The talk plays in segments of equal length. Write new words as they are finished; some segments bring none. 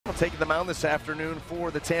Well, taking the mound this afternoon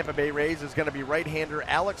for the Tampa Bay Rays is going to be right-hander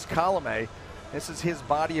Alex Colome. This is his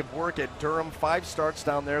body of work at Durham. 5 starts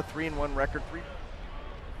down there, 3-1 record.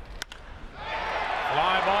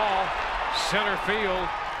 Fly ball, center field.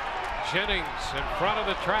 Jennings in front of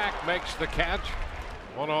the track makes the catch.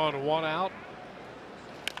 1 on, 1 out.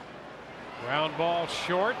 Ground ball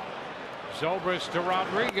short. Zobrist to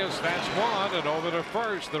Rodriguez. That's 1, and over to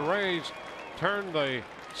first. The Rays turn the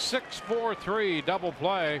 6-4-3 double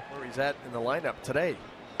play. Where he's at in the lineup today.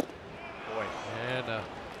 Boy. And a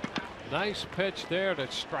nice pitch there to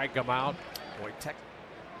strike him out. Boy,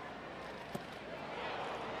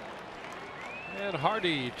 And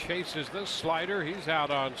Hardy chases this slider. He's out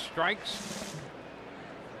on strikes.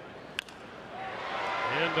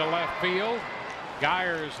 Into left field.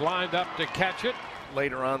 Geyer's lined up to catch it.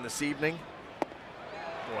 Later on this evening.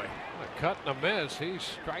 Boy. A cut and a miss. He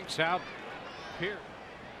strikes out here.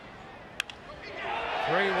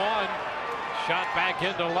 3-1. Shot back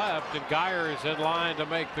into left, and Geyer is in line to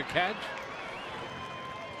make the catch.